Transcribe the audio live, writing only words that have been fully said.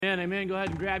Amen. Go ahead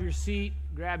and grab your seat,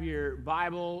 grab your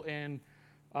Bible, and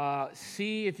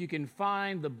see if you can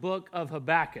find the book of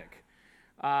Habakkuk.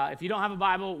 If you don't have a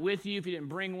Bible with you, if you didn't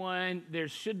bring one, there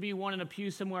should be one in a pew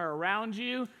somewhere around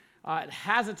you. It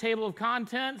has a table of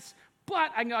contents, but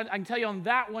I can tell you on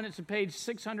that one, it's on page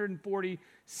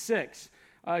 646.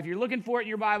 If you're looking for it in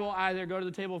your Bible, either go to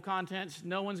the table of contents.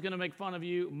 No one's going to make fun of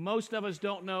you. Most of us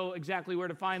don't know exactly where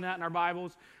to find that in our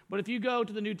Bibles. But if you go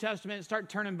to the New Testament and start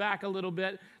turning back a little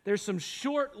bit, there's some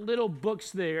short little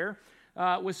books there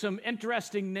with some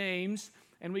interesting names,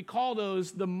 and we call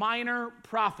those the minor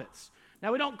prophets.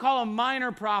 Now, we don't call them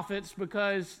minor prophets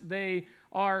because they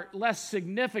are less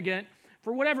significant.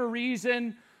 For whatever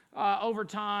reason, over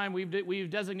time, we've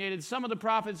designated some of the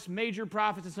prophets major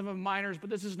prophets and some of them minors, but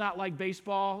this is not like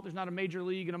baseball. There's not a major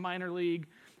league and a minor league.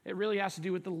 It really has to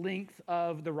do with the length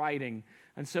of the writing.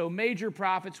 And so major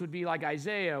prophets would be like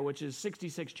Isaiah, which is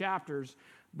 66 chapters,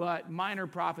 but minor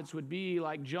prophets would be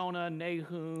like Jonah,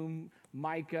 Nahum,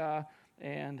 Micah,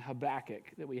 and Habakkuk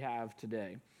that we have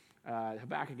today.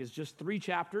 Habakkuk is just 3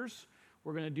 chapters.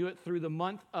 We're going to do it through the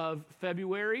month of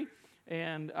February.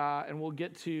 And we'll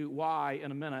get to why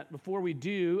in a minute. Before we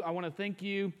do, I want to thank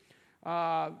you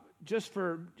I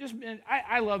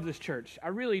love this church. I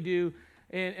really do.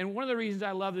 And one of the reasons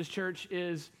I love this church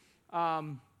is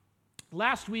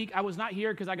last week I was not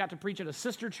here because I got to preach at a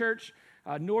sister church,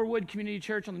 Norwood Community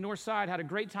Church on the north side. Had a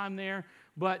great time there.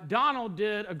 But Donald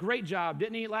did a great job,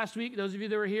 didn't he, last week? Those of you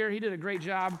that were here, he did a great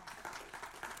job.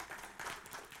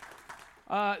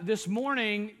 This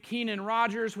morning, Keenan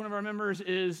Rogers, one of our members,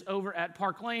 is over at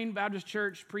Park Lane Baptist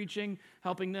Church preaching,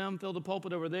 helping them fill the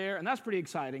pulpit over there. And that's pretty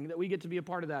exciting that we get to be a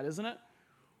part of that, isn't it?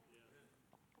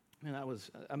 And I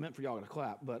meant for y'all to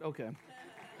clap, but okay.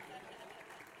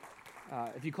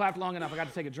 If you clapped long enough, I got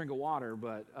to take a drink of water,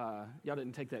 but y'all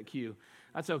didn't take that cue.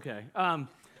 That's okay.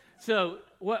 So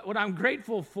what I'm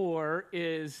grateful for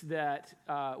is that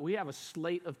we have a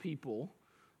slate of people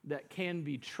that can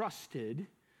be trusted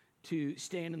to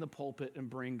stand in the pulpit and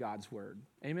bring God's word.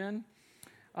 Amen?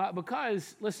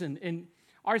 Because, listen,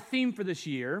 our theme for this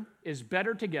year is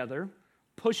Better Together,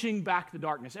 Pushing Back the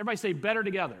Darkness. Everybody say better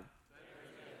together.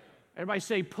 Everybody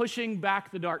say pushing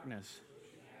back the darkness.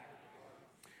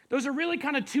 Those are really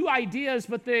kind of 2 ideas,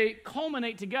 but they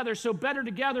culminate together. So better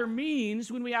together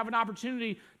means when we have an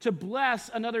opportunity to bless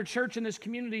another church in this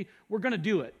community, we're going to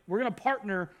do it. We're going to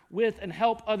partner with and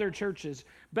help other churches.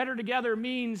 Better together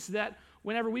means that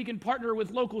whenever we can partner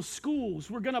with local schools,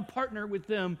 we're going to partner with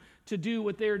them to do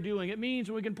what they're doing. It means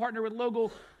when we can partner with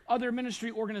local other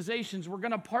ministry organizations, we're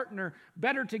going to partner.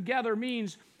 Better together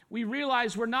means we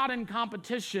realize we're not in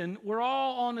competition. We're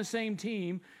all on the same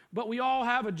team, but we all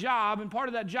have a job, and part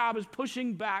of that job is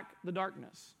pushing back the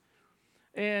darkness.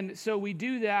 And so we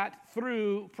do that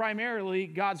through primarily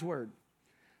God's word,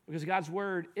 because God's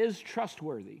word is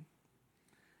trustworthy.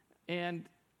 And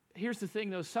here's the thing,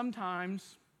 though,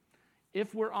 sometimes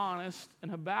if we're honest,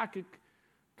 and Habakkuk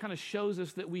kind of shows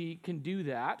us that we can do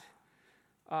that,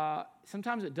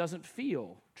 sometimes it doesn't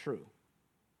feel true.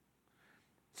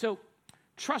 So,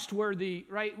 trustworthy,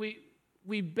 right?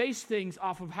 We base things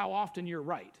off of how often you're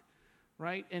right?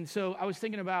 And so I was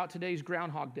thinking about today's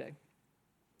Groundhog Day,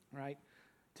 right?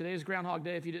 Today's Groundhog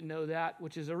Day, if you didn't know that,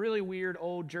 which is a really weird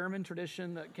old German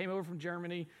tradition that came over from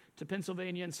Germany to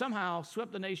Pennsylvania and somehow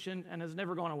swept the nation and has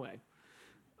never gone away.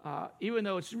 Even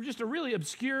though it's just a really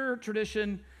obscure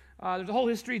tradition, there's a whole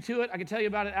history to it. I can tell you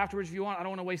about it afterwards if you want. I don't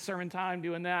want to waste sermon time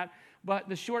doing that. But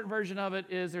the short version of it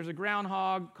is there's a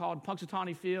groundhog called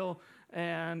Punxsutawney Phil,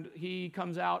 and he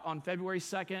comes out on February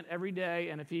 2nd every day.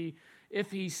 And if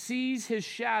he sees his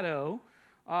shadow,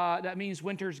 that means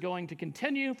winter's going to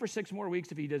continue for 6 more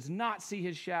weeks. If he does not see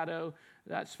his shadow,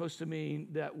 that's supposed to mean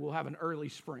that we'll have an early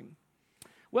spring.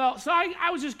 Well, so I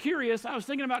was just curious. I was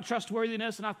thinking about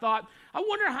trustworthiness, and I thought, I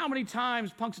wonder how many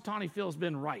times Punxsutawney Phil's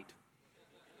been right.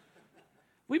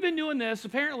 We've been doing this,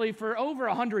 apparently, for over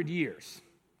 100 years.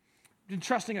 Been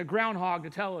trusting a groundhog to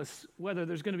tell us whether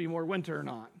there's going to be more winter or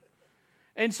not.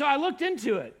 And so I looked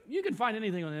into it. You can find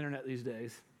anything on the internet these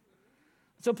days.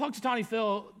 So Punxsutawney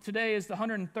Phil, today is the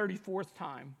 134th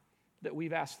time that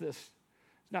we've asked this.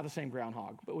 It's not the same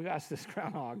groundhog, but we've asked this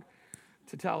groundhog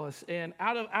to tell us. And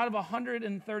out of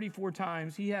 134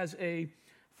 times, he has a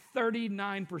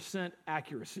 39%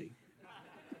 accuracy.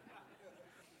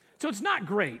 So it's not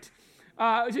great.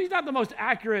 He's not the most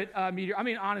accurate meteorologist. I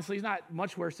mean, honestly, he's not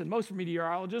much worse than most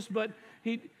meteorologists, but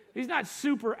he's not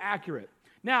super accurate.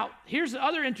 Now, here's the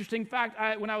other interesting fact.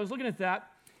 When I was looking at that,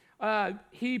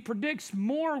 he predicts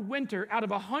more winter. Out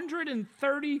of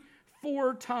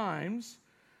 134 times,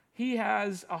 he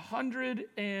has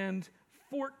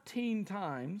 114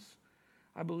 times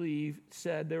I believe,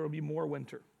 said there will be more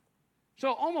winter.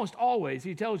 So almost always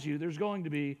he tells you there's going to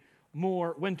be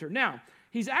more winter. Now,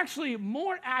 he's actually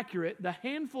more accurate the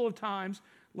handful of times,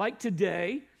 like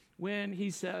today, when he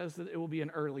says that it will be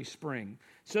an early spring.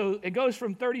 So it goes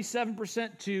from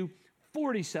 37% to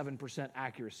 47%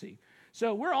 accuracy.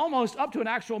 So we're almost up to an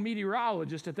actual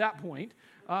meteorologist at that point,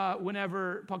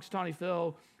 whenever Punxsutawney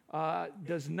Phil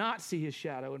does not see his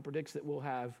shadow and predicts that we'll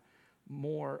have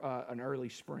more an early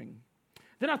spring.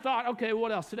 Then I thought, okay,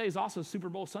 what else? Today is also Super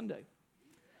Bowl Sunday.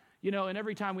 You know, and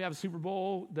every time we have a Super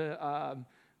Bowl,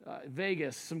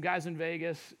 Vegas, some guys in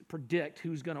Vegas predict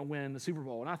who's going to win the Super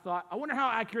Bowl. And I thought, I wonder how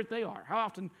accurate they are. How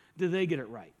often do they get it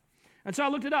right? And so I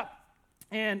looked it up,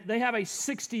 and they have a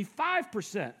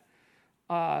 65%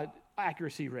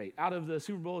 accuracy rate. Out of the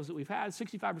Super Bowls that we've had,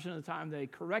 65% of the time they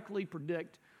correctly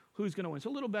predict who's going to win. So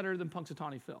a little better than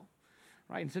Punxsutawney Phil,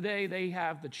 right? And today they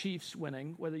have the Chiefs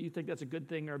winning. Whether you think that's a good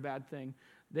thing or a bad thing,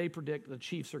 they predict the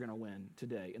Chiefs are going to win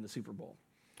today in the Super Bowl.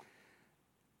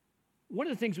 One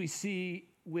of the things we see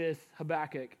with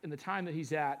Habakkuk in the time that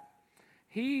he's at,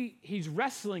 he's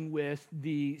wrestling with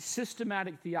the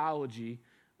systematic theology,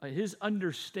 his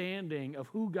understanding of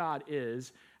who God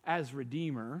is as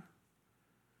Redeemer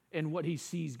and what he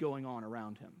sees going on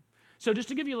around him. So just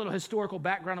to give you a little historical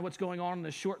background of what's going on in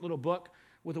this short little book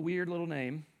with a weird little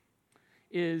name,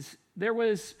 is there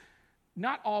was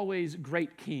not always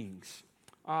great kings.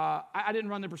 I didn't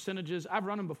run the percentages. I've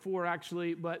run them before,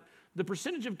 actually, but the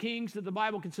percentage of kings that the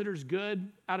Bible considers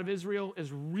good out of Israel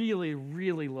is really,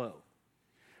 really low.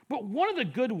 But one of the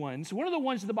good ones, one of the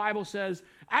ones that the Bible says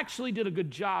actually did a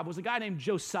good job, was a guy named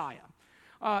Josiah.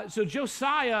 So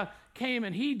Josiah came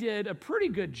and he did a pretty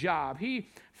good job. He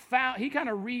kind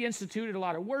of reinstituted a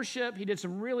lot of worship. He did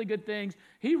some really good things.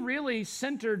 He really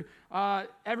centered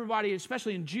everybody,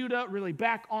 especially in Judah, really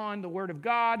back on the Word of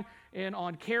God and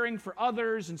on caring for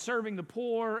others and serving the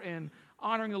poor and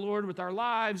honoring the Lord with our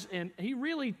lives. And he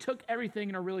really took everything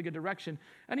in a really good direction.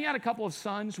 And he had a couple of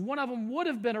sons. One of them would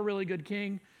have been a really good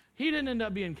king. He didn't end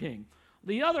up being king.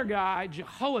 The other guy,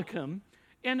 Jehoiakim,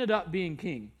 ended up being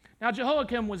king. Now,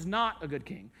 Jehoiakim was not a good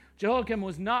king. Jehoiakim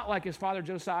was not like his father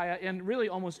Josiah in really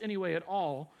almost any way at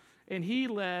all. And he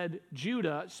led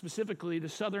Judah, specifically the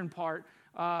southern part,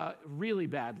 really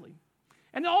badly.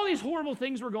 And all these horrible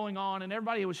things were going on, and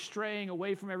everybody was straying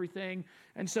away from everything.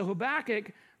 And so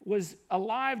Habakkuk was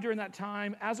alive during that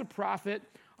time as a prophet.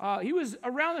 He was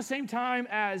around the same time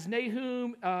as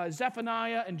Nahum,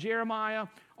 Zephaniah, and Jeremiah.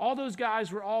 All those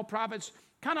guys were all prophets,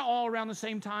 kind of all around the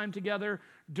same time together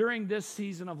during this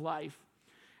season of life.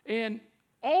 And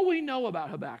all we know about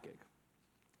Habakkuk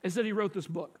is that he wrote this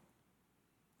book.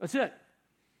 That's it.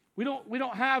 We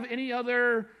don't have any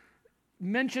other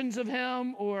mentions of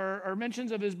him or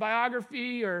mentions of his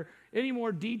biography or any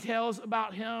more details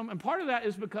about him. And part of that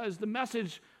is because the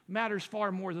message matters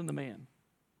far more than the man.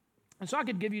 And so I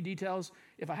could give you details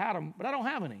if I had them, but I don't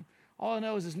have any. All I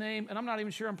know is his name, and I'm not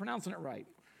even sure I'm pronouncing it right.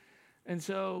 And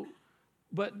so,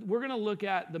 but we're going to look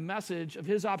at the message of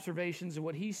his observations and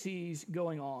what he sees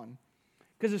going on.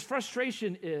 Because his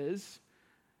frustration is,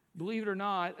 believe it or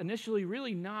not, initially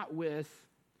really not with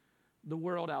the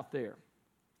world out there.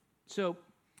 So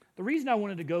the reason I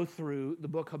wanted to go through the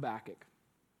book Habakkuk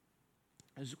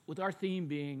is with our theme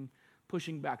being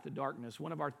pushing back the darkness.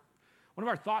 One of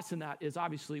our thoughts in that is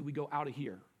obviously we go out of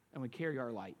here and we carry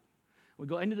our light. We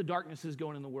go into the darknesses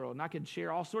going in the world. And I could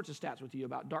share all sorts of stats with you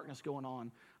about darkness going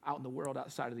on out in the world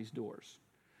outside of these doors.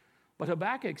 But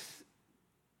Habakkuk's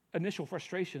initial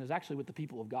frustration is actually with the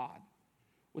people of God,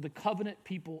 with the covenant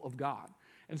people of God.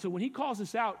 And so when he calls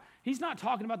this out, he's not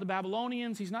talking about the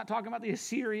Babylonians, he's not talking about the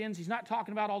Assyrians, he's not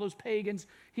talking about all those pagans.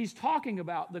 He's talking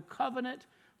about the covenant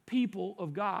people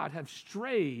of God have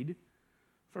strayed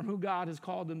from who God has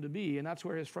called them to be, and that's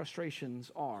where his frustrations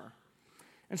are.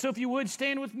 And so if you would,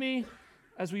 stand with me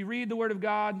as we read the Word of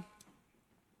God.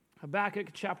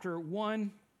 Habakkuk chapter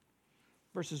 1,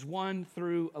 verses 1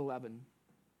 through 11.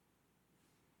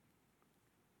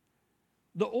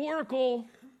 The oracle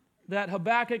that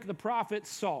Habakkuk the prophet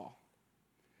saw.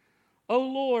 O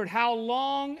Lord, how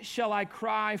long shall I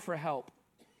cry for help,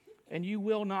 and you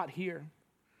will not hear?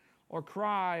 Or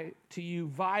cry to you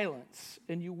violence,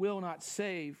 and you will not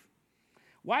save?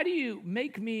 Why do you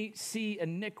make me see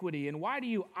iniquity, and why do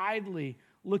you idly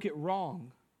look at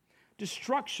wrong?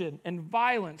 Destruction and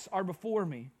violence are before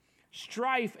me.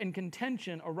 Strife and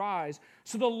contention arise.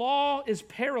 So the law is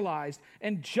paralyzed,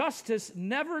 and justice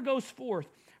never goes forth.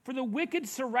 For the wicked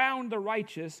surround the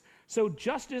righteous, so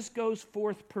justice goes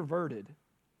forth perverted.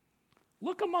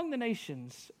 Look among the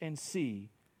nations and see.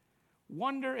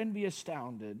 Wonder and be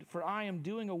astounded, for I am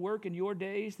doing a work in your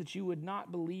days that you would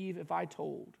not believe if I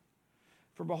told.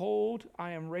 For behold,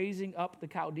 I am raising up the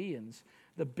Chaldeans,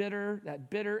 that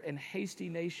bitter and hasty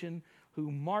nation who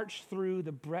march through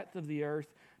the breadth of the earth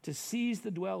to seize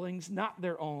the dwellings, not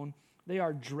their own. They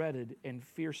are dreaded and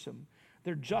fearsome.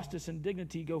 Their justice and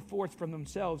dignity go forth from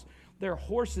themselves. Their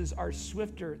horses are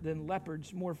swifter than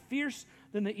leopards, more fierce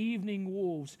than the evening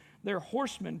wolves. Their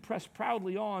horsemen press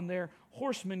proudly on. Their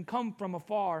horsemen come from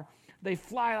afar. They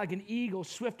fly like an eagle,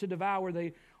 swift to devour.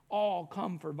 They all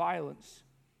come for violence.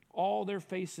 All their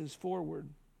faces forward.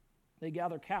 They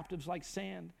gather captives like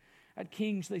sand. At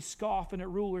kings they scoff, and at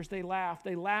rulers they laugh.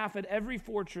 They laugh at every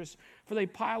fortress, for they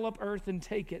pile up earth and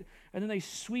take it. And then they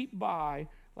sweep by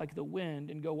like the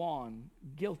wind and go on.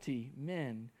 Guilty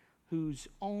men whose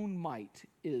own might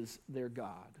is their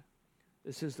God.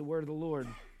 This is the word of the Lord.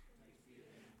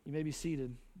 You may be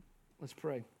seated. Let's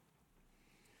pray.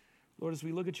 Lord, as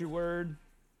we look at your word,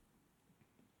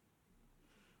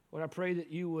 Lord, I pray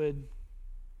that you would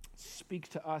speak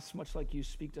to us much like you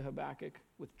speak to Habakkuk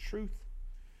with truth,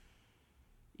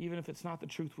 even if it's not the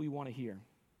truth we want to hear.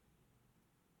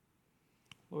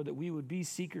 Lord, that we would be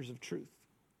seekers of truth.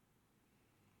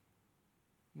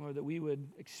 Lord, that we would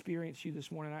experience you this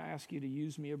morning. I ask you to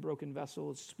use me, a broken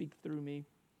vessel, to speak through me.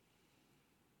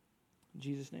 In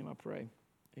Jesus' name I pray.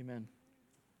 Amen.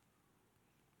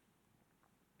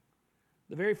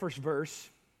 The very first verse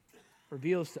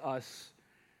reveals to us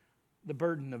the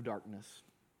burden of darkness.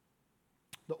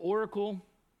 The oracle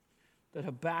that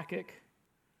Habakkuk,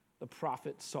 the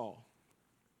prophet, saw.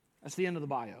 That's the end of the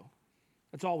bio.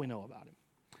 That's all we know about him.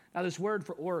 Now, this word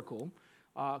for oracle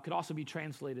could also be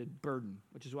translated burden,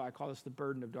 which is why I call this the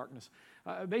burden of darkness.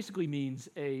 It basically means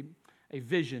a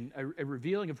vision, a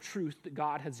revealing of truth that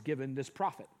God has given this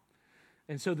prophet.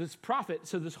 And so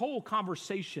this whole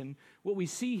conversation, what we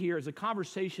see here is a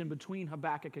conversation between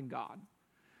Habakkuk and God.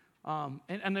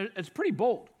 It's pretty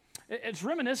bold. It's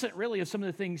reminiscent, really, of some of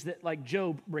the things that, like,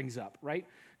 Job brings up, right?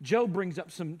 Job brings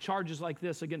up some charges like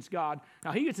this against God.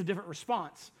 Now, he gets a different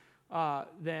response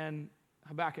than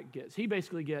Habakkuk gets. He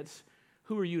basically gets,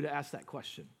 who are you to ask that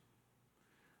question?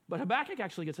 But Habakkuk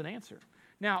actually gets an answer.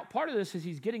 Now, part of this is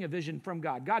he's getting a vision from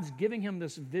God. God's giving him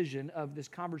this vision of this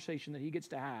conversation that he gets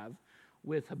to have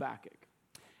with Habakkuk.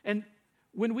 And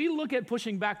when we look at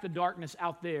pushing back the darkness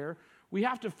out there, we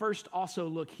have to first also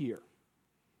look here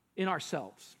in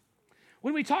ourselves.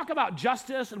 When we talk about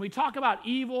justice and we talk about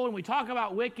evil and we talk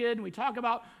about wicked and we talk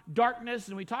about darkness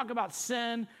and we talk about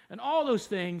sin and all those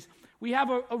things, we have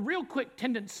a real quick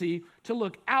tendency to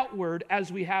look outward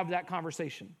as we have that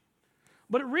conversation.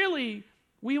 But really,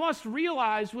 we must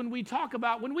realize when we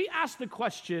ask the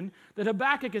question that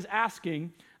Habakkuk is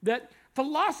asking, that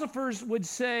philosophers would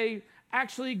say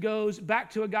actually goes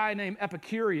back to a guy named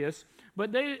Epicurus,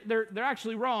 but they're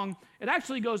actually wrong. It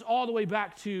actually goes all the way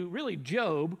back to really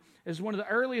Job, is one of the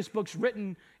earliest books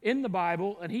written in the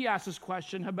Bible, and he asked this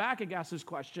question. Habakkuk asked this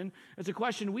question. It's a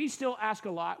question we still ask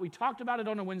a lot. We talked about it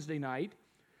on a Wednesday night.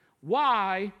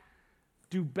 Why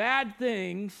do bad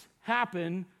things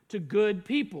happen to good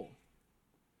people?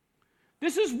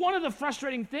 This is one of the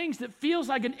frustrating things that feels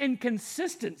like an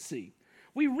inconsistency.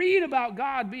 We read about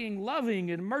God being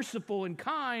loving and merciful and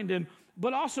kind,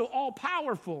 but also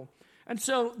all-powerful. And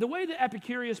so the way that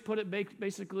Epicurus put it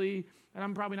basically, and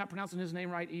I'm probably not pronouncing his name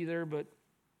right either, but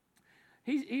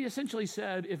he essentially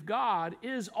said, if God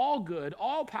is all good,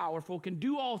 all-powerful, can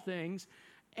do all things,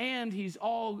 and he's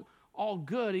all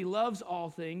good, he loves all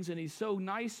things, and he's so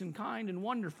nice and kind and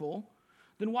wonderful,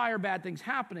 then why are bad things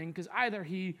happening? Because either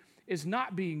he is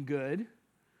not being good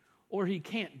or he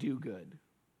can't do good.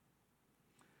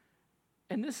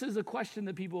 And this is a question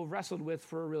that people have wrestled with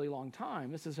for a really long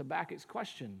time. This is Habakkuk's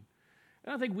question.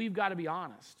 And I think we've got to be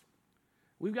honest.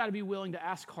 We've got to be willing to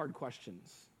ask hard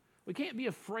questions. We can't be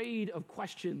afraid of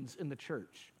questions in the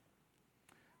church.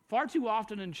 Far too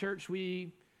often in church,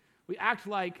 we act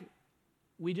like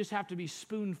we just have to be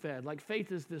spoon-fed, like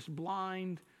faith is this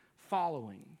blind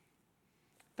following.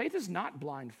 Faith is not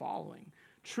blind following.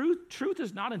 Truth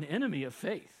is not an enemy of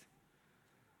faith.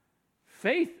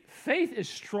 Faith is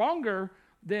stronger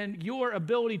than your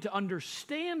ability to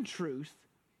understand truth,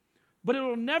 but it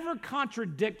will never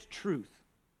contradict truth.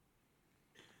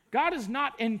 God is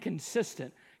not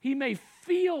inconsistent. He may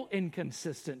feel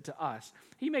inconsistent to us.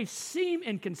 He may seem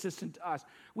inconsistent to us.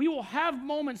 We will have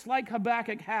moments like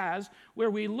Habakkuk has where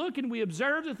we look and we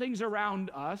observe the things around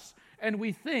us and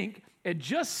we think, it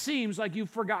just seems like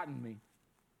you've forgotten me.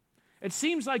 It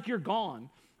seems like you're gone.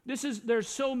 There's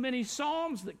so many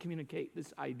Psalms that communicate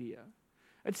this idea.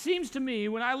 It seems to me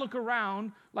when I look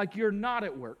around like you're not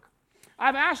at work.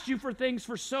 I've asked you for things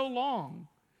for so long.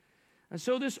 And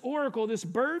so this oracle, this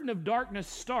burden of darkness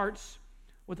starts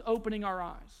with opening our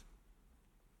eyes.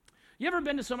 You ever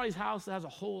been to somebody's house that has a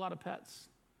whole lot of pets?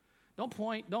 Don't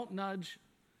point, don't nudge.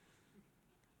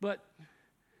 But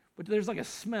there's like a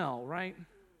smell, right?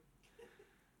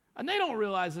 And they don't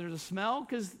realize there's a smell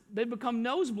because they've become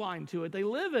nose blind to it. They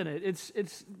live in it.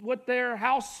 It's what their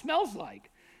house smells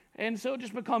like. And so it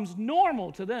just becomes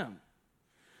normal to them.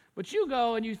 But you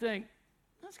go and you think,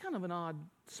 that's kind of an odd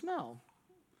smell.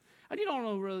 And you don't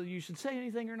know whether you should say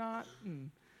anything or not.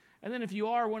 And then if you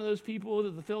are one of those people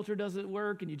that the filter doesn't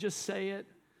work and you just say it,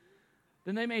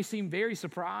 then they may seem very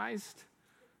surprised.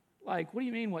 Like, what do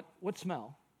you mean, what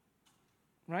smell?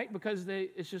 Right? Because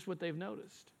it's just what they've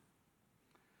noticed.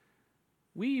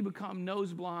 We become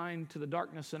nose blind to the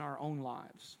darkness in our own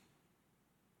lives.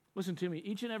 Listen to me,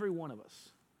 each and every one of us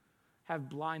have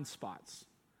blind spots.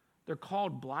 They're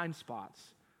called blind spots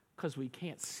because we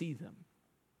can't see them.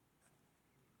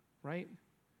 Right?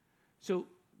 So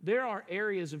there are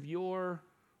areas of your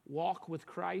walk with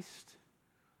Christ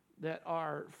that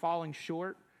are falling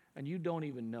short and you don't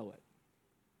even know it.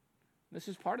 This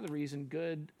is part of the reason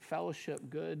good fellowship,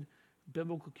 good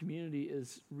biblical community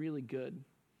is really good.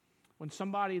 When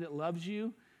somebody that loves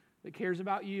you, that cares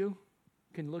about you,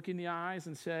 can look in the eyes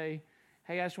and say,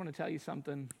 hey, I just want to tell you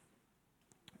something.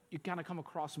 You kind of come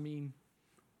across mean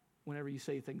whenever you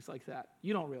say things like that.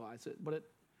 You don't realize it, but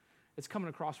it's coming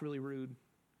across really rude.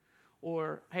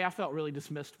 Or, hey, I felt really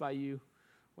dismissed by you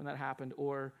when that happened.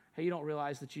 Or, hey, you don't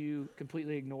realize that you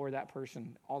completely ignore that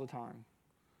person all the time,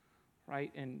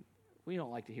 right? And we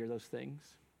don't like to hear those things.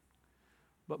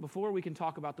 But before we can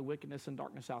talk about the wickedness and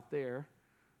darkness out there,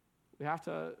 we have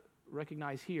to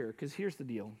recognize here, because here's the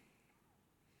deal.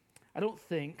 I don't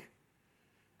think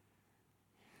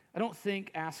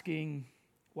asking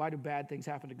why do bad things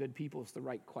happen to good people is the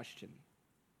right question.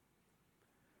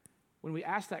 When we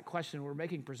ask that question, we're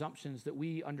making presumptions that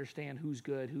we understand who's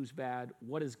good, who's bad,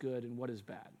 what is good, and what is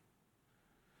bad.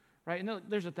 Right? And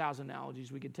there's 1,000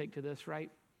 analogies we could take to this,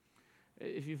 right?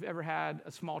 If you've ever had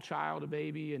a small child, a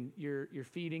baby, and you're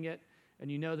feeding it,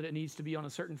 and you know that it needs to be on a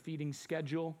certain feeding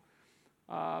schedule,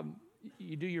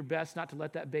 you do your best not to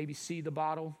let that baby see the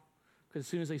bottle, because as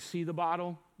soon as they see the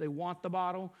bottle, they want the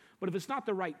bottle. But if it's not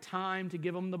the right time to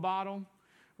give them the bottle,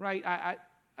 right?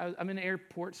 I'm in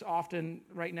airports often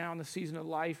right now in the season of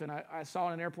life, and I saw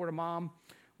in an airport a mom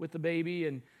with the baby,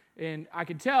 and I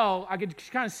could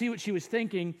kind of see what she was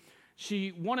thinking.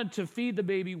 She wanted to feed the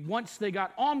baby once they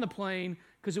got on the plane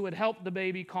because it would help the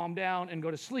baby calm down and go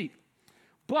to sleep.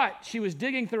 But she was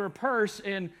digging through her purse,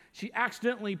 and she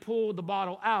accidentally pulled the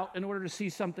bottle out in order to see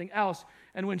something else.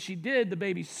 And when she did, the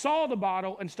baby saw the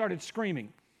bottle and started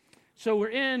screaming. So we're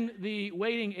in the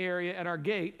waiting area at our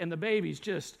gate, and the baby's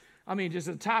just at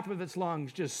the top of its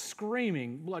lungs, just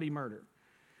screaming bloody murder.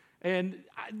 And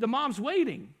the mom's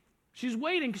waiting. She's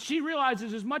waiting because she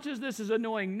realizes as much as this is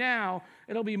annoying now,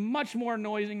 it'll be much more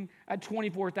annoying at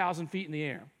 24,000 feet in the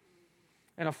air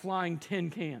and a flying tin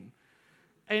can.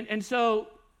 And so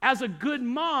as a good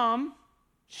mom,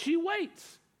 she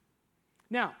waits.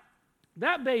 Now,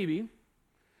 that baby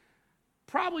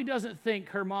probably doesn't think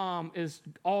her mom is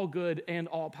all good and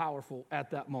all powerful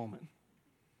at that moment.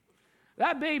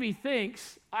 That baby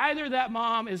thinks either that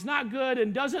mom is not good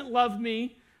and doesn't love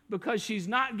me because she's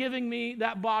not giving me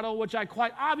that bottle, which I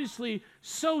quite obviously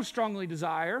so strongly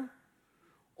desire,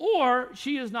 or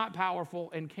she is not powerful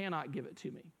and cannot give it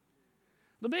to me.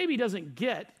 The baby doesn't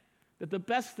get that the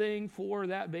best thing for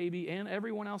that baby and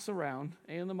everyone else around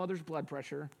and the mother's blood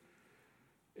pressure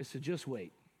is to just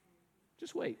wait.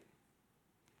 Just wait.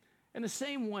 In the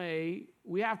same way,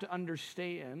 we have to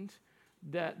understand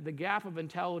that the gap of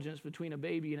intelligence between a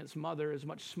baby and its mother is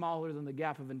much smaller than the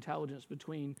gap of intelligence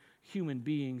between human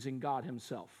beings and God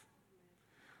himself.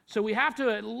 So we have to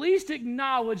at least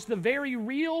acknowledge the very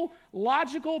real,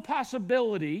 logical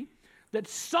possibility that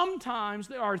sometimes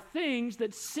there are things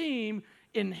that seem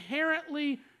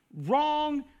inherently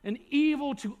wrong and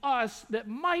evil to us that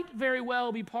might very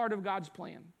well be part of God's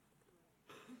plan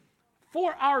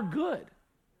for our good.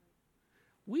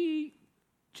 We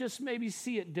just maybe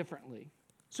see it differently.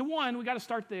 So one, we got to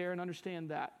start there and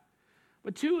understand that.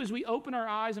 But two, as we open our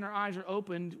eyes and our eyes are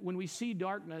opened, when we see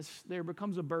darkness, there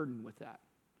becomes a burden with that.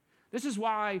 This is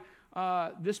why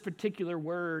this particular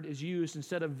word is used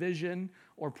instead of vision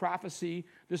or prophecy.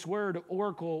 This word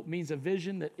oracle means a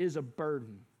vision that is a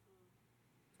burden.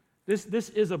 This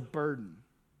is a burden.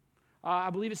 I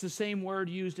believe it's the same word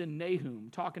used in Nahum,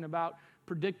 talking about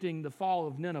predicting the fall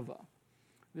of Nineveh.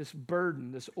 This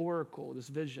burden, this oracle, this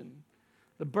vision.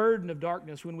 The burden of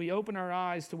darkness, when we open our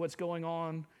eyes to what's going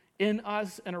on in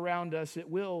us and around us, it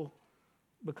will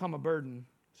become a burden.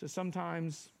 So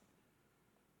sometimes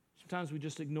we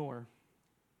just ignore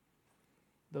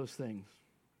those things.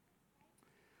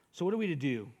 So what are we to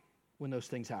do when those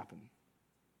things happen?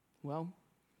 Well,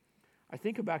 I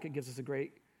think Habakkuk gives us a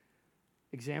great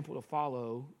example to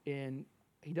follow, and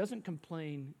he doesn't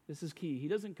complain. This is key. He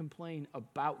doesn't complain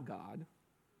about God.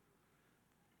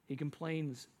 He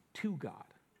complains to God.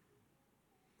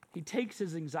 He takes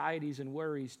his anxieties and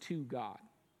worries to God.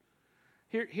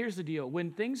 Here's the deal.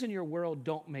 When things in your world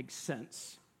don't make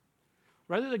sense,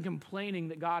 rather than complaining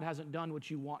that God hasn't done what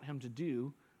you want him to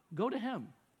do, go to him.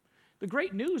 The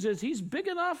great news is he's big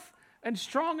enough and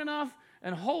strong enough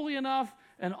and holy enough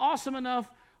and awesome enough.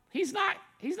 He's not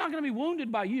going to be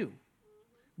wounded by you.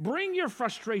 Bring your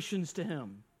frustrations to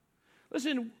him.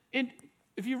 Listen,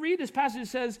 if you read this passage, it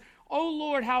says, "Oh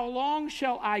Lord, how long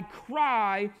shall I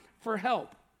cry for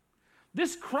help?"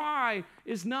 This cry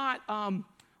is not,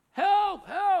 help,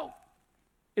 help.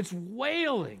 It's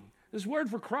wailing. This word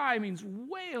for cry means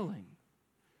wailing.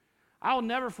 I'll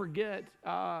never forget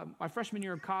my freshman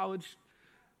year of college,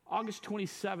 August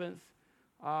 27th,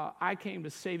 I came to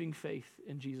saving faith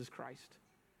in Jesus Christ.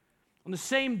 On the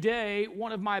same day,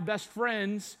 one of my best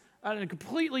friends, in a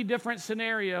completely different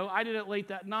scenario, I did it late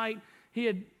that night. He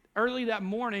had, early that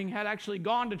morning, had actually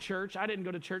gone to church. I didn't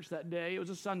go to church that day. It was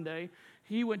a Sunday.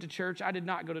 He went to church. I did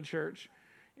not go to church.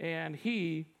 And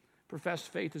he professed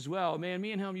faith as well. Man,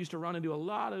 me and him used to run and do a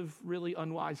lot of really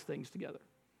unwise things together.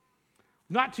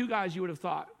 Not two guys you would have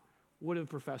thought would have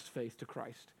professed faith to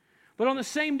Christ. But on the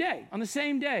same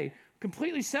day,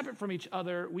 completely separate from each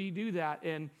other, we do that.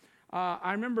 And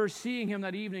I remember seeing him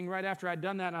that evening right after I'd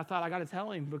done that, and I thought, I got to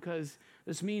tell him, because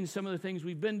this means some of the things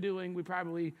we've been doing, we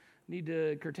probably need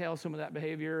to curtail some of that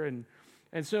behavior.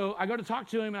 And so I go to talk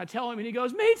to him, and I tell him, and he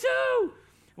goes, "Me too!"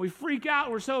 We freak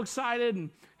out. We're so excited. And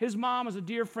his mom is a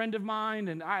dear friend of mine,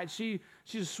 and she's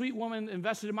a sweet woman,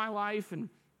 invested in my life. And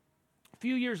a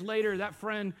few years later, that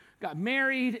friend got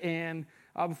married, and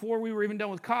before we were even done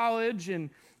with college. And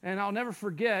I'll never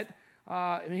forget,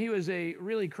 he was a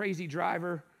really crazy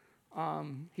driver.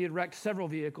 He had wrecked several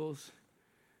vehicles,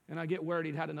 and I get word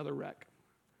he'd had another wreck.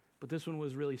 But this one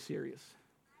was really serious.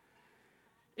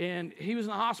 And he was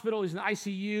in the hospital. He's in the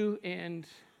ICU, and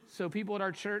so people at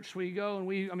our church, we go and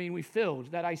we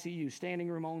filled that ICU, standing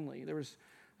room only. There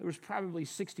was probably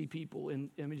 60 people, and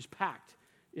we just packed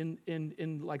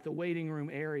in like the waiting room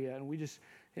area,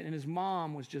 and his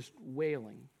mom was just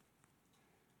wailing.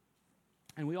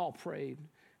 And we all prayed,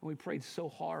 and we prayed so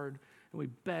hard, and we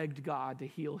begged God to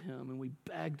heal him, and we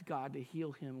begged God to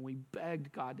heal him, and we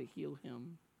begged God to heal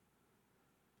him.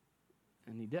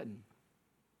 And he didn't.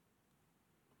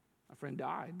 My friend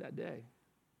died that day.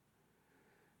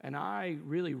 And I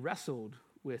really wrestled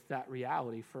with that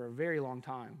reality for a very long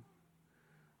time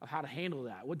of how to handle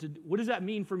that. What does that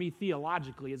mean for me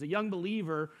theologically as a young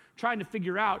believer trying to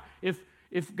figure out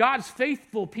if God's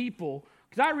faithful people,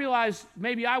 because I realized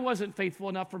maybe I wasn't faithful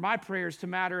enough for my prayers to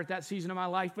matter at that season of my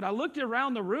life, but I looked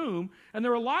around the room and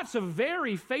there were lots of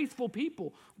very faithful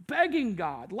people begging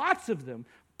God, lots of them,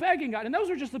 begging God. And those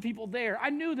were just the people there. I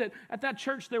knew that at that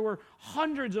church there were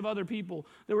hundreds of other people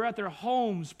that were at their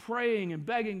homes praying and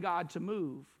begging God to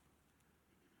move.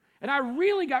 And I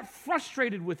really got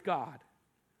frustrated with God.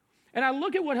 And I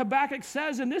look at what Habakkuk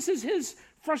says, and this is his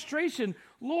frustration.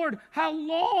 Lord, how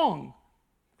long?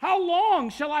 How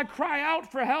long shall I cry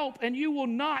out for help and you will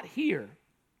not hear?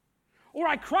 Or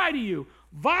I cry to you,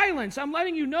 violence. I'm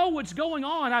letting you know what's going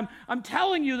on. I'm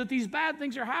telling you that these bad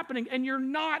things are happening and you're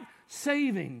not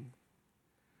saving.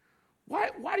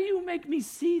 Why do you make me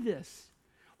see this?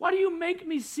 Why do you make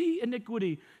me see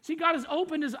iniquity? See, God has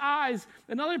opened his eyes,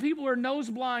 and other people are nose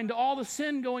blind to all the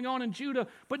sin going on in Judah,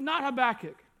 but not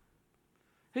Habakkuk.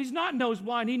 He's not nose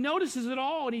blind. He notices it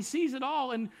all, and he sees it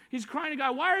all, and he's crying to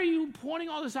God, why are you pointing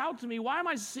all this out to me? Why am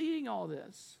I seeing all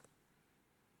this?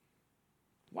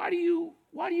 Why do you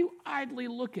idly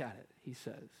look at it, he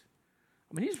says.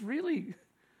 I mean,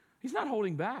 he's not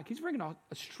holding back. He's bringing a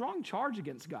strong charge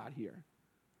against God here.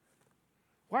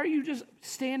 Why are you just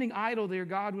standing idle there,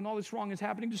 God, when all this wrong is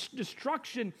happening?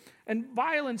 Destruction and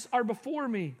violence are before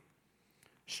me.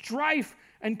 Strife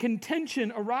and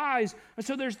contention arise. And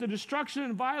so there's the destruction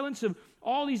and violence of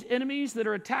all these enemies that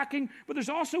are attacking, but there's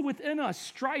also within us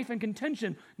strife and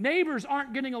contention. Neighbors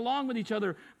aren't getting along with each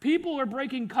other. People are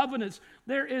breaking covenants.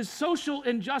 There is social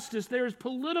injustice. There is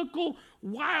political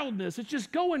wildness. It's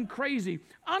just going crazy.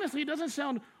 Honestly, it doesn't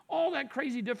sound all that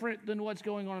crazy different than what's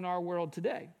going on in our world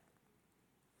today.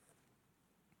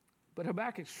 But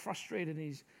Habakkuk's frustrated, and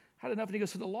he's Had enough, and he goes,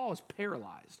 so the law is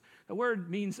paralyzed. The word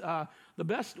means, the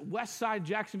best West Side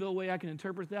Jacksonville way I can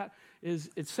interpret that is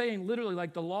it's saying literally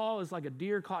like the law is like a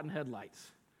deer caught in headlights.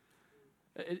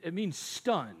 It means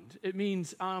stunned. It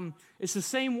means, it's the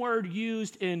same word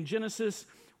used in Genesis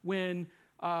when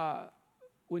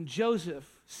Joseph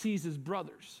sees his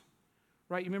brothers.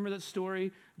 Right, you remember that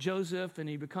story? Joseph, and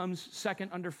he becomes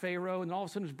second under Pharaoh, and all of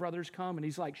a sudden his brothers come, and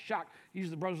he's like shocked. These are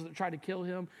the brothers that tried to kill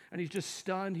him, and he's just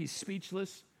stunned. He's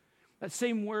speechless. That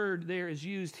same word there is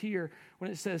used here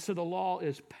when it says, so the law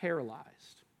is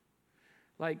paralyzed.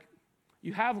 Like,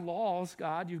 you have laws,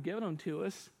 God, you've given them to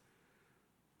us,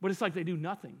 but it's like they do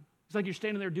nothing. It's like you're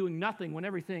standing there doing nothing when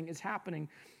everything is happening.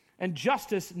 And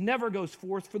justice never goes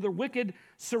forth, for the wicked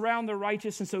surround the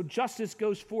righteous, and so justice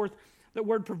goes forth. That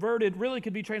word perverted really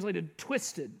could be translated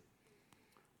twisted.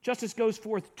 Justice goes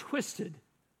forth twisted.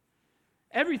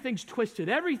 Everything's twisted.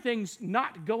 Everything's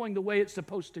not going the way it's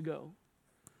supposed to go.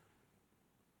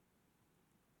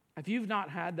 If you've not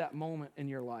had that moment in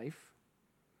your life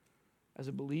as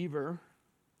a believer,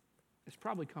 it's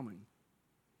probably coming.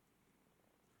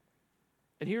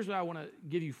 And here's what I want to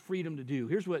give you freedom to do.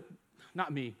 Here's what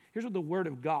the Word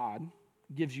of God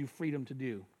gives you freedom to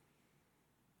do.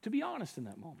 To be honest in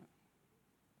that moment.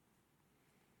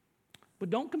 But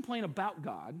don't complain about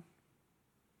God.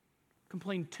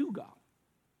 Complain to God.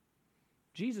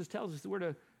 Jesus tells us that we're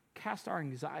to cast our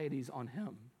anxieties on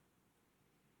Him.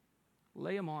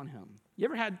 Lay them on Him. You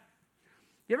ever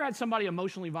had somebody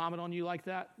emotionally vomit on you like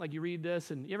that? Like you read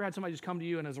this, and you ever had somebody just come to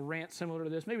you and has a rant similar to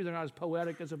this? Maybe they're not as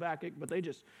poetic as Habakkuk, but they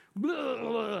just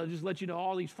just let you know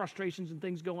all these frustrations and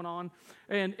things going on.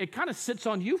 And it kind of sits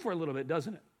on you for a little bit,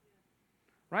 doesn't it?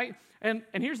 Right? And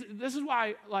this is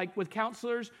why, like with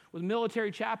counselors, with military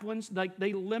chaplains, like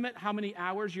they limit how many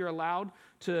hours you're allowed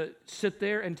to sit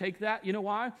there and take that. You know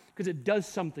why? Because it does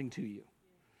something to you.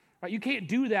 Right? You can't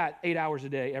do that 8 hours a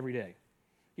day, every day.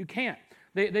 You can't.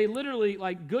 They literally,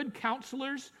 like good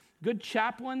counselors, good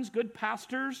chaplains, good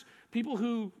pastors, people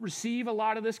who receive a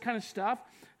lot of this kind of stuff,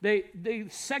 they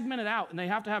segment it out, and they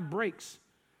have to have breaks.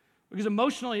 Because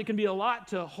emotionally, it can be a lot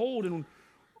to hold and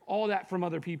all that from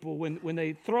other people when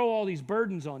they throw all these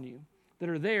burdens on you that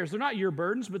are theirs. They're not your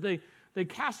burdens, but they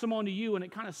cast them onto you, and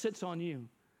it kind of sits on you.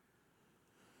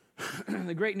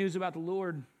 The great news about the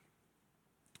Lord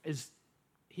is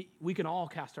we can all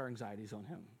cast our anxieties on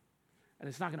Him, and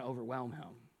it's not going to overwhelm Him.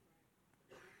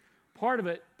 Part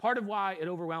of why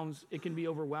it can be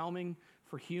overwhelming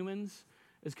for humans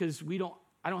is because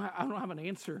I don't have an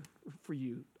answer for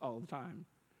you all the time.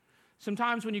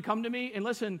 Sometimes when you come to me, and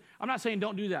listen, I'm not saying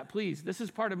don't do that, please. This is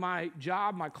part of my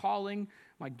job, my calling,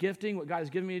 my gifting, what God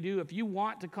has given me to do. If you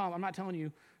want to come, I'm not telling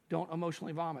you don't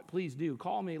emotionally vomit. Please do.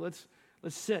 Call me. Let's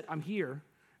sit. I'm here.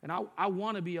 And I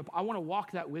want to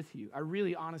walk that with you. I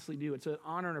really honestly do. It's an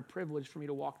honor and a privilege for me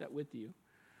to walk that with you.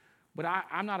 But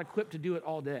I'm not equipped to do it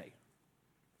all day.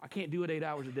 I can't do it 8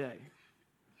 hours a day.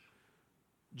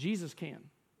 Jesus can.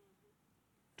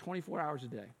 24 hours a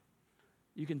day.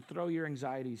 You can throw your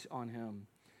anxieties on Him.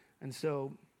 And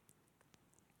so,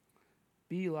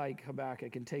 be like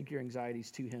Habakkuk and take your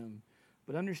anxieties to Him.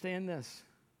 But understand this.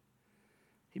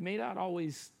 He may not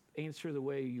always answer the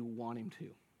way you want Him to.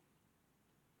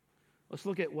 Let's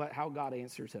look at how God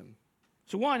answers him.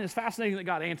 So one, it's fascinating that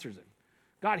God answers him.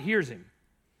 God hears him,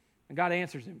 and God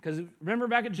answers him. Because remember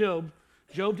back at Job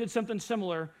did something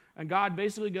similar, and God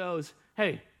basically goes,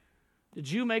 hey, did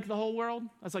you make the whole world?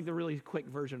 That's like the really quick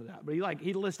version of that. But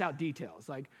he lists out details.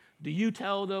 Like, do you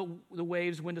tell the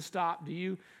waves when to stop? Do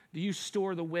you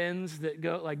store the winds that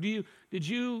go? Like, did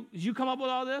you come up with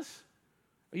all this?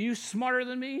 Are you smarter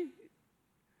than me?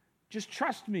 Just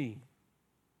trust me.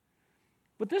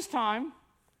 But this time,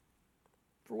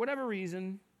 for whatever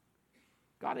reason,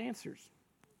 God answers.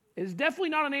 It is definitely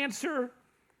not an answer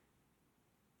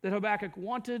that Habakkuk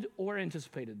wanted or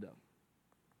anticipated, though.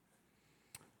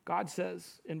 God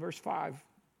says in verse 5,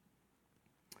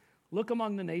 look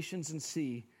among the nations and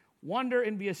see, wonder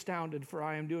and be astounded, for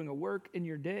I am doing a work in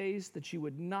your days that you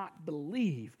would not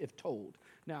believe if told.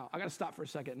 Now, I got to stop for a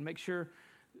second and make sure,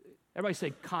 everybody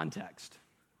say context.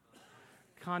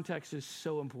 Context is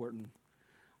so important.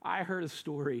 I heard a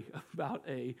story about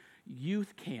a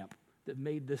youth camp that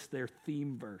made this their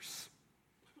theme verse.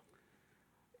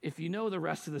 If you know the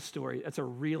rest of the story, that's a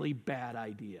really bad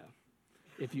idea.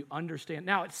 If you understand.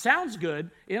 Now, it sounds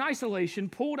good in isolation,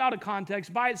 pulled out of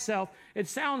context by itself. It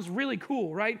sounds really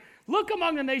cool, right? Look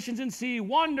among the nations and see,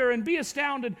 wonder and be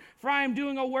astounded, for I am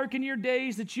doing a work in your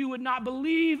days that you would not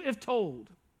believe if told.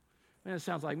 Man, it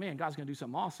sounds like, man, God's going to do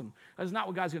something awesome. That's not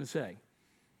what God's going to say.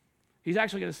 He's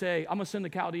actually going to say, I'm going to send the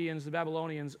Chaldeans, the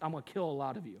Babylonians, I'm going to kill a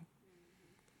lot of you.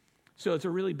 So it's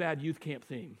a really bad youth camp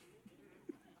theme.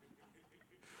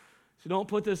 So don't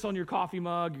put this on your coffee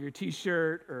mug or your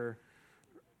t-shirt or,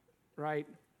 right?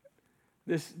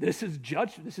 This is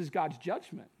judgment. This is God's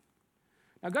judgment.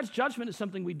 Now, God's judgment is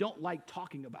something we don't like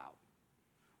talking about.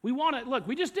 We want to, look,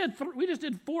 we just did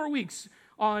 4 weeks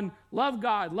on love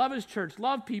God, love his church,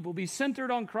 love people, be centered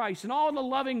on Christ, and all the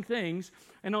loving things.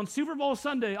 And on Super Bowl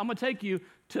Sunday, I'm going to take you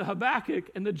to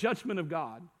Habakkuk and the judgment of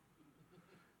God.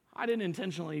 I didn't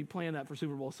intentionally plan that for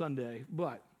Super Bowl Sunday,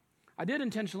 but I did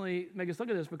intentionally make us look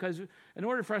at this because in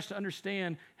order for us to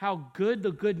understand how good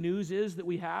the good news is that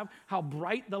we have, how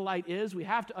bright the light is, we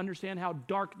have to understand how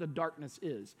dark the darkness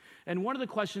is. And one of the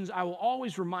questions I will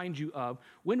always remind you of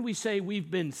when we say we've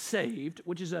been saved,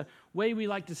 which is a way we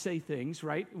like to say things,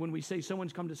 right? When we say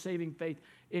someone's come to saving faith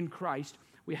in Christ,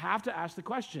 we have to ask the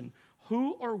question,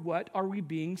 who or what are we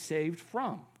being saved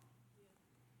from?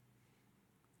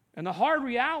 And the hard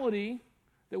reality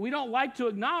that we don't like to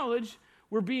acknowledge,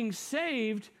 we're being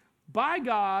saved by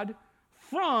God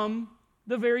from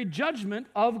the very judgment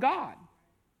of God.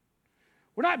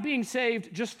 We're not being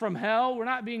saved just from hell. We're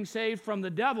not being saved from the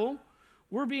devil.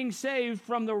 We're being saved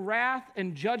from the wrath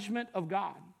and judgment of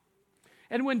God.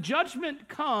 And when judgment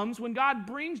comes, when God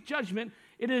brings judgment,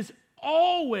 it is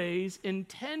always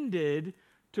intended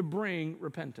to bring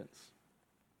repentance.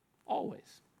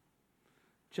 Always.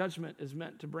 Judgment is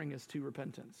meant to bring us to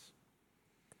repentance.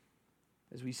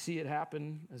 As we see it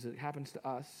happen, as it happens to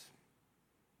us.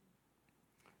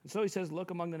 And so he says,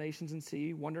 look among the nations and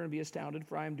see, wonder and be astounded,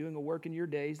 for I am doing a work in your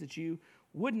days that you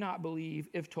would not believe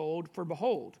if told, for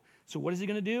behold. So what is he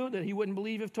going to do that he wouldn't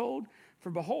believe if told? For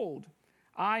behold,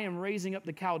 I am raising up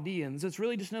the Chaldeans. It's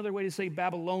really just another way to say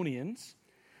Babylonians.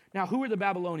 Now, who are the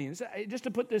Babylonians? Just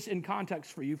to put this in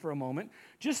context for you for a moment,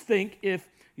 just think if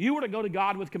you were to go to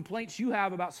God with complaints you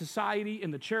have about society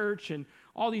and the church and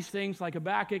all these things like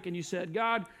Habakkuk, and you said,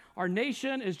 God, our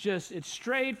nation is just, it's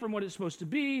strayed from what it's supposed to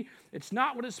be. It's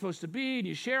not what it's supposed to be. And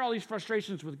you share all these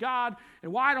frustrations with God,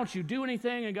 and why don't you do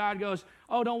anything? And God goes,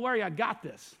 oh, don't worry, I got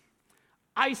this.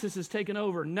 ISIS is taking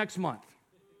over next month.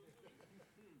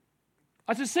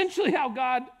 That's essentially how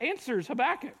God answers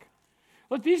Habakkuk.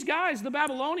 Look, these guys, the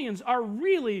Babylonians, are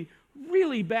really,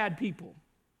 really bad people.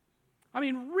 I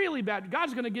mean, really bad.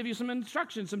 God's going to give you some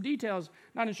instructions, some details,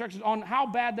 not instructions, on how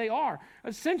bad they are.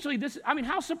 Essentially,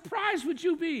 how surprised would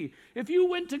you be if you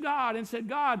went to God and said,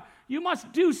 God, you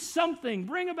must do something.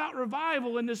 Bring about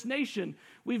revival in this nation.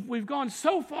 We've gone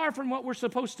so far from what we're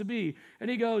supposed to be. And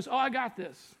he goes, oh, I got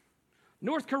this.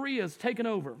 North Korea's taken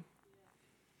over.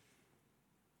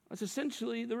 That's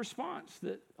essentially the response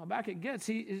that Habakkuk gets.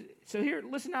 So here,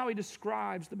 listen how he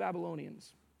describes the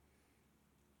Babylonians.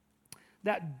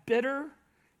 That bitter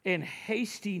and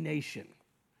hasty nation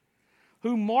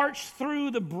who marched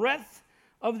through the breadth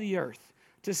of the earth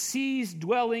to seize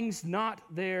dwellings not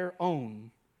their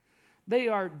own. They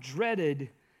are dreaded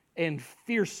and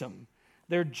fearsome.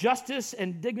 Their justice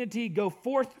and dignity go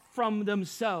forth from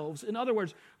themselves. In other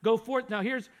words, go forth. Now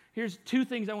here's two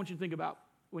things I want you to think about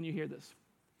when you hear this.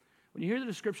 When you hear the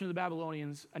description of the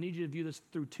Babylonians, I need you to view this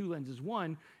through two lenses.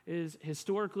 One is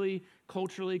historically,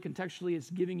 culturally, contextually, it's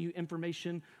giving you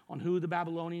information on who the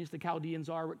Babylonians, the Chaldeans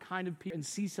are, what kind of people, and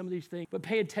see some of these things. But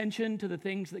pay attention to the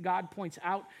things that God points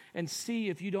out and see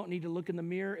if you don't need to look in the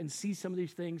mirror and see some of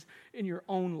these things in your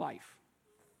own life.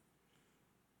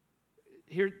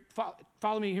 Here,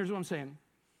 follow me, here's what I'm saying.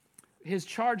 His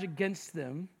charge against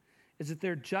them is that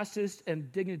their justice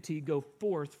and dignity go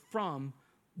forth from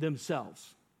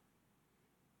themselves.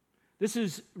 This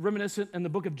is reminiscent in the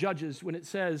book of Judges when it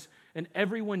says, and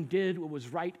everyone did what was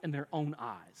right in their own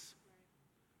eyes.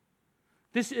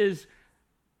 This is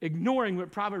ignoring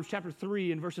what Proverbs chapter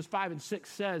 3 and verses 5 and 6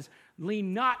 says,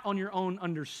 lean not on your own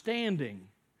understanding,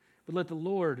 but let the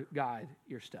Lord guide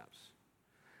your steps.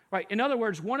 Right. In other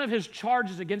words, one of his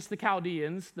charges against the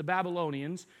Chaldeans, the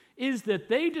Babylonians, is that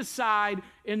they decide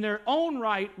in their own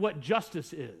right what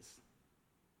justice is.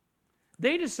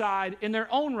 They decide in their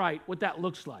own right what that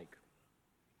looks like.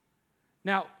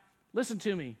 Now, listen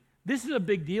to me. This is a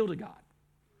big deal to God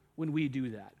when we do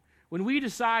that. When we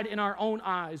decide in our own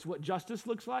eyes what justice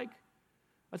looks like,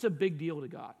 that's a big deal to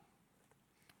God.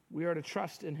 We are to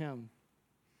trust in him.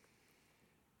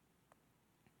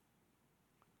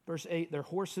 Verse 8, their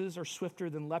horses are swifter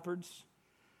than leopards,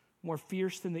 more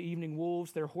fierce than the evening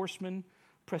wolves. Their horsemen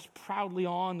press proudly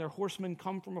on. Their horsemen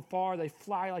come from afar. They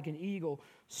fly like an eagle,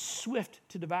 swift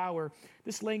to devour.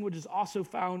 This language is also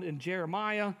found in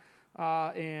Jeremiah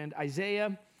and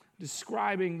Isaiah,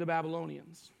 describing the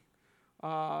Babylonians.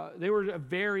 They were a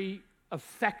very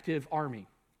effective army.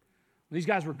 These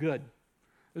guys were good.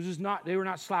 They were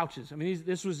not slouches. I mean,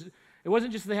 this was It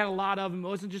wasn't just that they had a lot of them. It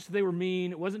wasn't just that they were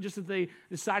mean. It wasn't just that they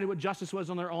decided what justice was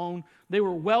on their own. They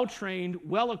were well-trained,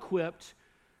 well-equipped.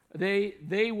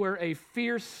 They were a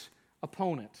fierce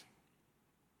opponent.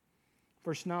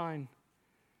 Verse 9,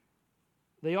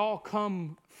 they all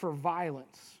come for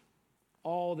violence,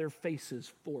 all their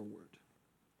faces forward.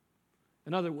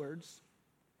 In other words,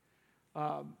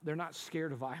 they're not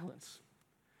scared of violence.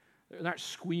 They're not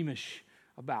squeamish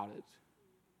about it.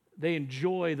 They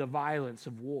enjoy the violence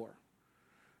of war.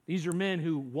 These are men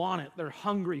who want it. They're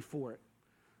hungry for it.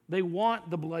 They want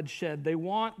the bloodshed. They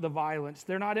want the violence.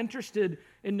 They're not interested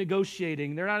in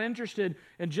negotiating. They're not interested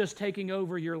in just taking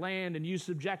over your land and you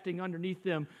subjecting underneath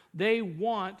them. They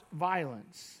want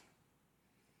violence.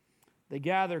 They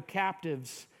gather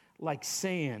captives like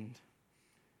sand.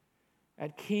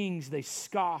 At kings, they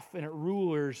scoff, and at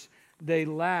rulers, they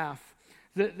laugh.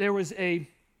 There was a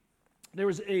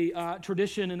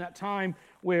tradition in that time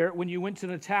where when you went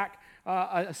to attack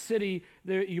a city,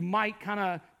 you might kind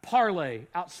of parlay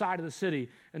outside of the city,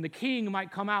 and the king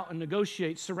might come out and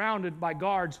negotiate surrounded by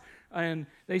guards. And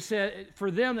they said,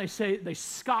 for them, they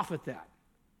scoff at that.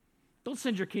 Don't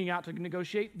send your king out to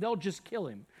negotiate. They'll just kill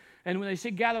him. And when they say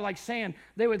gather like sand,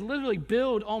 they would literally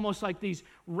build almost like these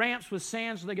ramps with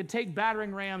sand so they could take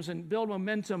battering rams and build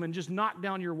momentum and just knock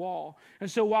down your wall. And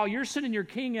so while you're sending your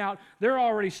king out, they're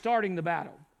already starting the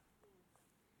battle.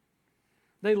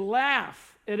 They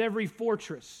laugh at every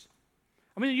fortress.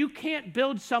 I mean, you can't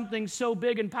build something so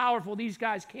big and powerful, these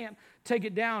guys can't take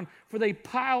it down, for they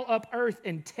pile up earth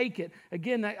and take it.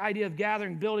 Again, that idea of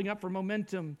gathering, building up for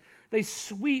momentum. They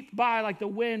sweep by like the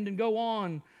wind and go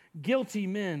on. Guilty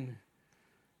men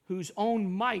whose own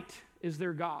might is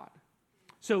their God.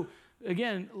 So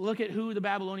again, look at who the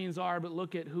Babylonians are, but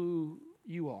look at who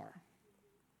you are.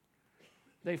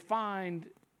 They find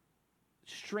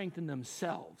strength in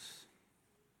themselves.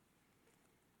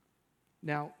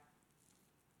 Now,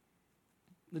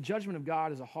 the judgment of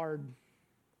God is a hard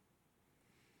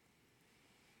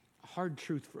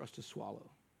truth for us to swallow,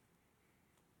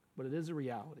 but it is a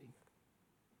reality.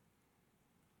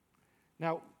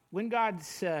 Now, when God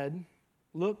said,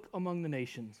 "Look among the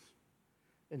nations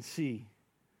and see,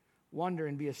 wonder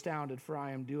and be astounded, for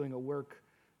I am doing a work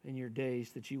in your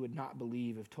days that you would not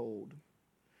believe if told."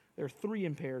 There are three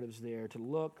imperatives there: to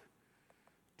look,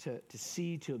 to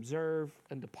see, to observe,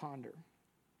 and to ponder.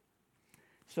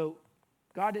 So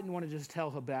God didn't want to just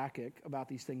tell Habakkuk about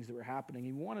these things that were happening.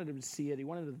 He wanted him to see it. He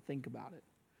wanted him to think about it.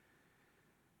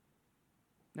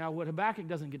 Now, what Habakkuk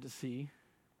doesn't get to see,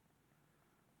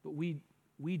 but we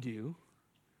do,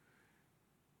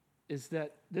 is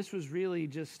that this was really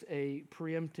just a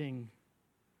preempting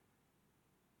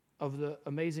of the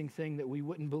amazing thing that we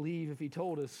wouldn't believe if he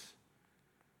told us,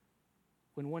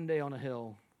 when one day on a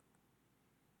hill,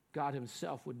 God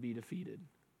himself would be defeated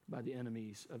by the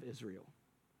enemies of Israel.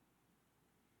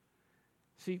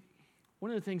 See, one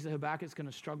of the things that Habakkuk's going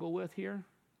to struggle with here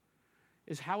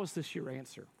is, how is this your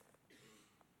answer?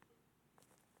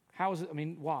 How is it? I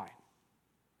mean, why?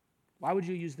 Why would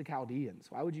you use the Chaldeans?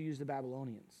 Why would you use the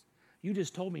Babylonians? You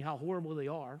just told me how horrible they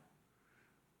are.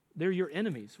 They're your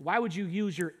enemies. Why would you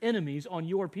use your enemies on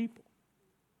your people?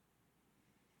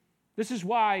 This is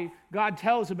why God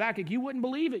tells Habakkuk, you wouldn't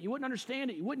believe it. You wouldn't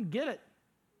understand it. You wouldn't get it.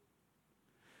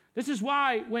 This is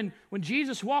why when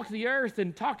Jesus walked the earth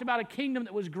and talked about a kingdom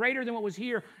that was greater than what was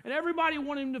here, and everybody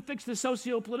wanted him to fix the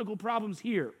socio-political problems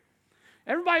here.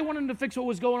 Everybody wanted him to fix what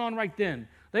was going on right then.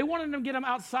 They wanted him to get them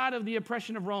outside of the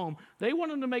oppression of Rome. They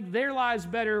wanted him to make their lives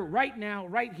better right now,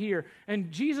 right here.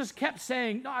 And Jesus kept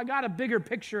saying, no, I got a bigger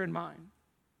picture in mind.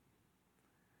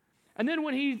 And then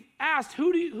when he asked,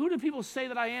 who do people say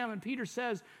that I am? And Peter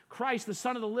says, Christ, the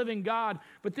Son of the living God.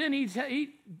 But then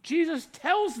Jesus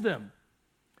tells them,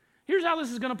 here's how this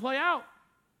is going to play out.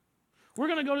 We're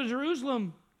going to go to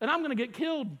Jerusalem, and I'm going to get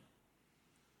killed.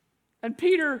 And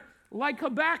Peter, like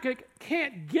Habakkuk,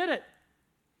 can't get it.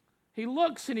 He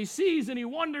looks and he sees and he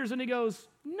wonders and he goes,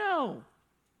 no,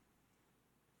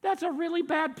 that's a really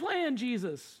bad plan,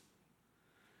 Jesus.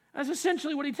 That's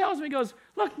essentially what he tells me. He goes,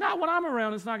 look, not when I'm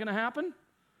around, it's not going to happen.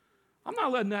 I'm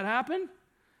not letting that happen.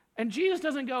 And Jesus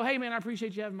doesn't go, hey, man, I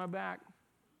appreciate you having my back.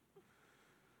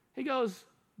 He goes,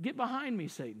 get behind me,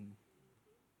 Satan.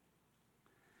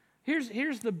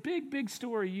 Here's the big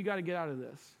story you got to get out of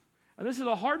this. And this is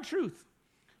a hard truth.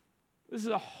 This is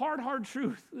a hard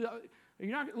truth.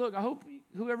 You're not, look, I hope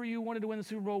whoever you wanted to win the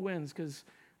Super Bowl wins, because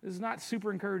this is not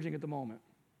super encouraging at the moment.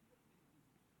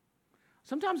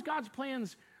 Sometimes God's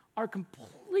plans are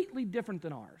completely different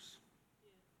than ours.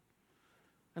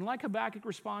 And like Habakkuk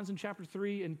responds in chapter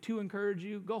 3, and to encourage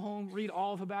you, go home, read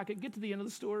all of Habakkuk, get to the end of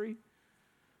the story.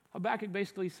 Habakkuk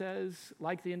basically says,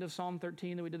 like the end of Psalm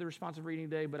 13 that we did the responsive reading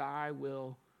today, but I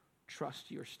will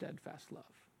trust your steadfast love,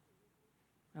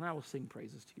 and I will sing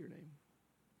praises to your name.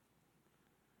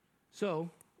 So,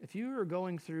 if you are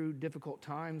going through difficult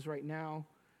times right now,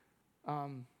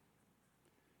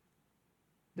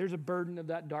 there's a burden of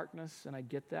that darkness, and I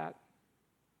get that.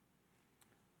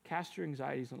 Cast your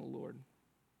anxieties on the Lord.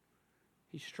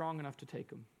 He's strong enough to take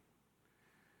them.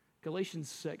 Galatians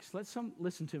 6,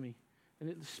 listen to me,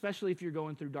 and especially if you're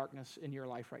going through darkness in your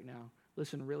life right now.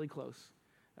 Listen really close.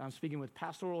 And I'm speaking with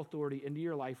pastoral authority into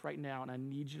your life right now, and I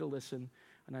need you to listen,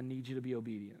 and I need you to be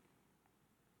obedient.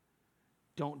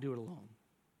 Don't do it alone.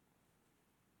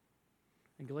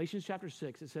 In Galatians chapter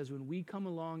 6, it says, when we come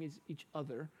along as each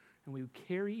other, and we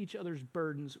carry each other's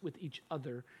burdens with each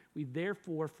other, we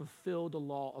therefore fulfill the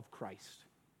law of Christ.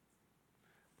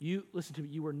 Listen to me,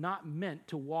 you were not meant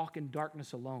to walk in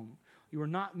darkness alone. You were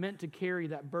not meant to carry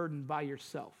that burden by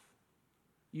yourself.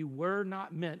 You were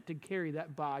not meant to carry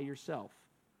that by yourself.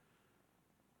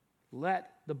 Let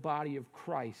the body of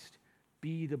Christ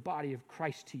be the body of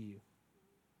Christ to you.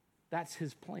 That's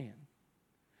his plan.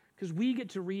 Because we get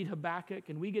to read Habakkuk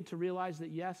and we get to realize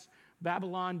that, yes,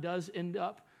 Babylon does end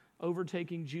up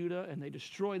overtaking Judah, and they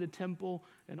destroy the temple,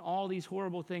 and all these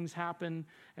horrible things happen,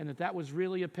 and that was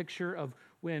really a picture of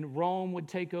when Rome would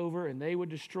take over and they would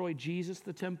destroy Jesus,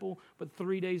 the temple, but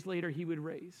 3 days later he would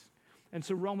raise. And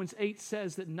so Romans 8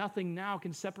 says that nothing now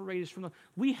can separate us from the...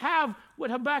 We have what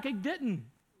Habakkuk didn't.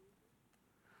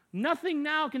 Nothing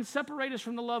now can separate us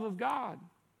from the love of God.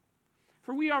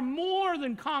 For we are more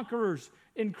than conquerors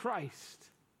in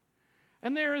Christ.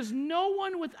 And there is no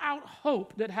one without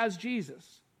hope that has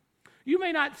Jesus. You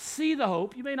may not see the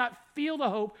hope, you may not feel the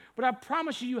hope, but I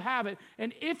promise you, you have it.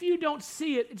 And if you don't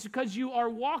see it, it's because you are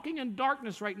walking in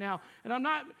darkness right now. And I'm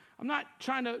not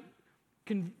trying to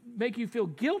make you feel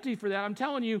guilty for that. I'm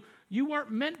telling you, you weren't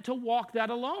meant to walk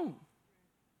that alone.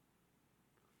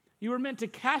 You were meant to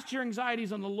cast your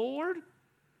anxieties on the Lord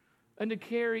and to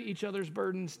carry each other's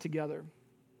burdens together.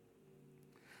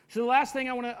 So the last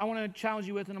thing I want to challenge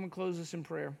you with, and I'm going to close this in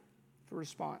prayer for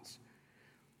response.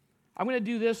 I'm going to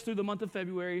do this through the month of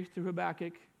February, through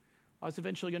Habakkuk. I was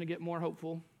eventually going to get more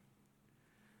hopeful.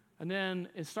 And then,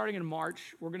 starting in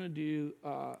March, we're going to do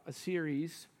a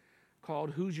series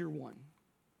called Who's Your One?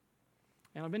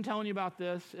 And I've been telling you about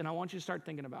this, and I want you to start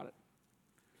thinking about it.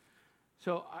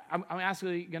 So I'm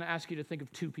actually going to ask you to think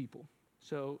of two people.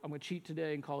 So I'm going to cheat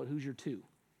today and call it Who's Your Two?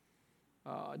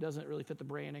 It doesn't really fit the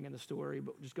branding and the story,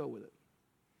 but just go with it.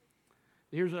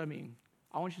 Here's what I mean.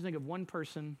 I want you to think of one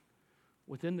person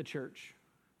within the church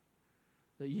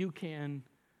that you can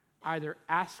either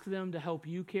ask them to help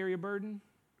you carry a burden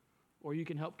or you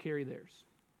can help carry theirs.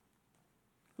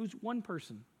 Who's one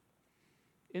person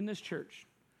in this church?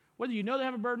 Whether you know they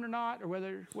have a burden or not, or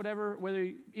whether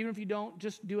even if you don't,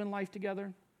 just doing life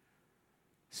together.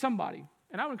 Somebody.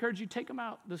 And I would encourage you, take them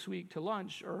out this week to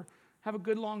lunch or have a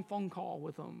good long phone call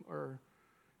with them or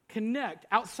connect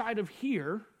outside of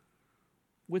here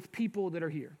with people that are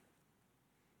here.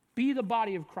 Be the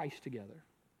body of Christ together.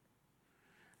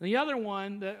 And the other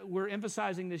one that we're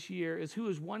emphasizing this year is who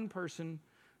is one person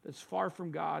that's far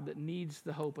from God that needs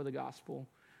the hope of the gospel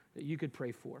that you could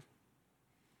pray for.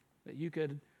 That you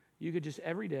could just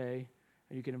every day,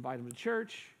 and you can invite them to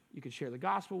church, you could share the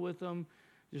gospel with them.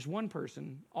 Just one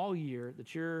person all year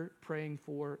that you're praying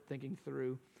for, thinking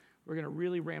through. We're going to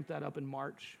really ramp that up in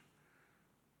March.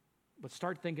 But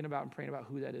start thinking about and praying about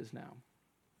who that is now.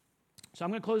 So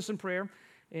I'm going to close this in prayer.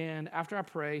 And after I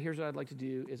pray, here's what I'd like to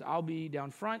do is I'll be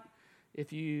down front.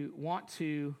 If you want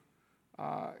to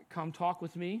come talk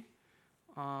with me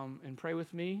and pray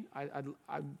with me,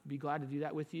 I'd be glad to do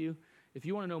that with you. If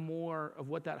you want to know more of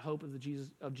what that hope of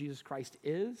Jesus Christ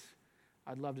is,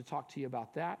 I'd love to talk to you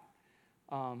about that.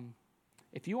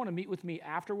 If you want to meet with me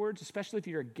afterwards, especially if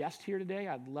you're a guest here today,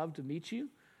 I'd love to meet you.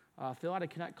 Fill out a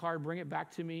Connect card, bring it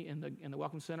back to me in the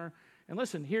Welcome Center. And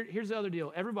listen, here's the other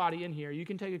deal. Everybody in here, you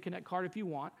can take a Connect card if you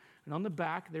want. And on the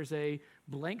back, there's a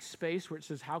blank space where it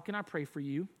says, how can I pray for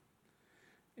you?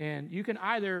 And you can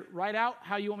either write out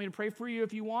how you want me to pray for you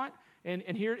if you want. And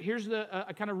here's the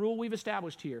kind of rule we've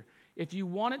established here. If you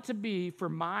want it to be for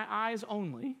my eyes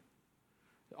only,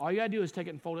 all you got to do is take it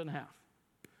and fold it in half.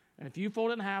 And if you fold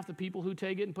it in half, the people who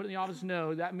take it and put it in the office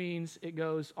know that means it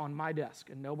goes on my desk.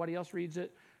 And nobody else reads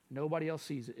it. Nobody else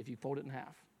sees it if you fold it in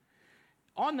half.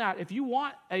 On that, if you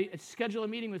want schedule a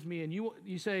meeting with me and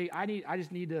you say, I need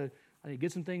to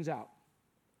get some things out,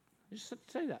 just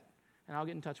say that. And I'll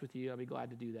get in touch with you. I'll be glad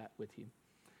to do that with you.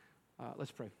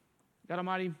 Let's pray. God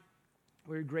Almighty,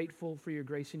 we're grateful for your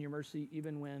grace and your mercy,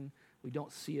 even when we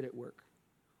don't see it at work.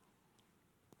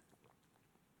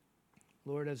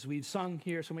 Lord, as we've sung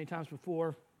here so many times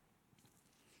before,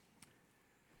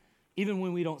 even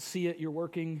when we don't see it, you're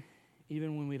working.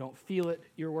 Even when we don't feel it,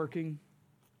 you're working.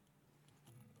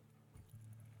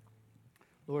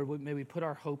 Lord, may we put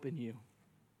our hope in you.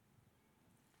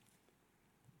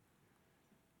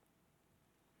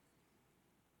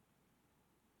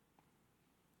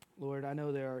 Lord, I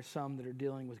know there are some that are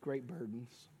dealing with great burdens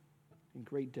and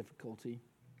great difficulty.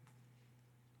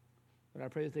 But I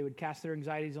pray that they would cast their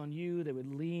anxieties on you, they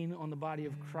would lean on the body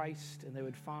of Christ, and they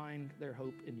would find their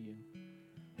hope in you.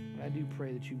 But I do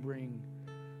pray that you bring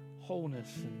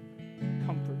wholeness and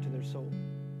comfort to their soul.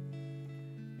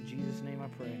 In Jesus' name I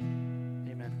pray.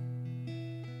 Amen.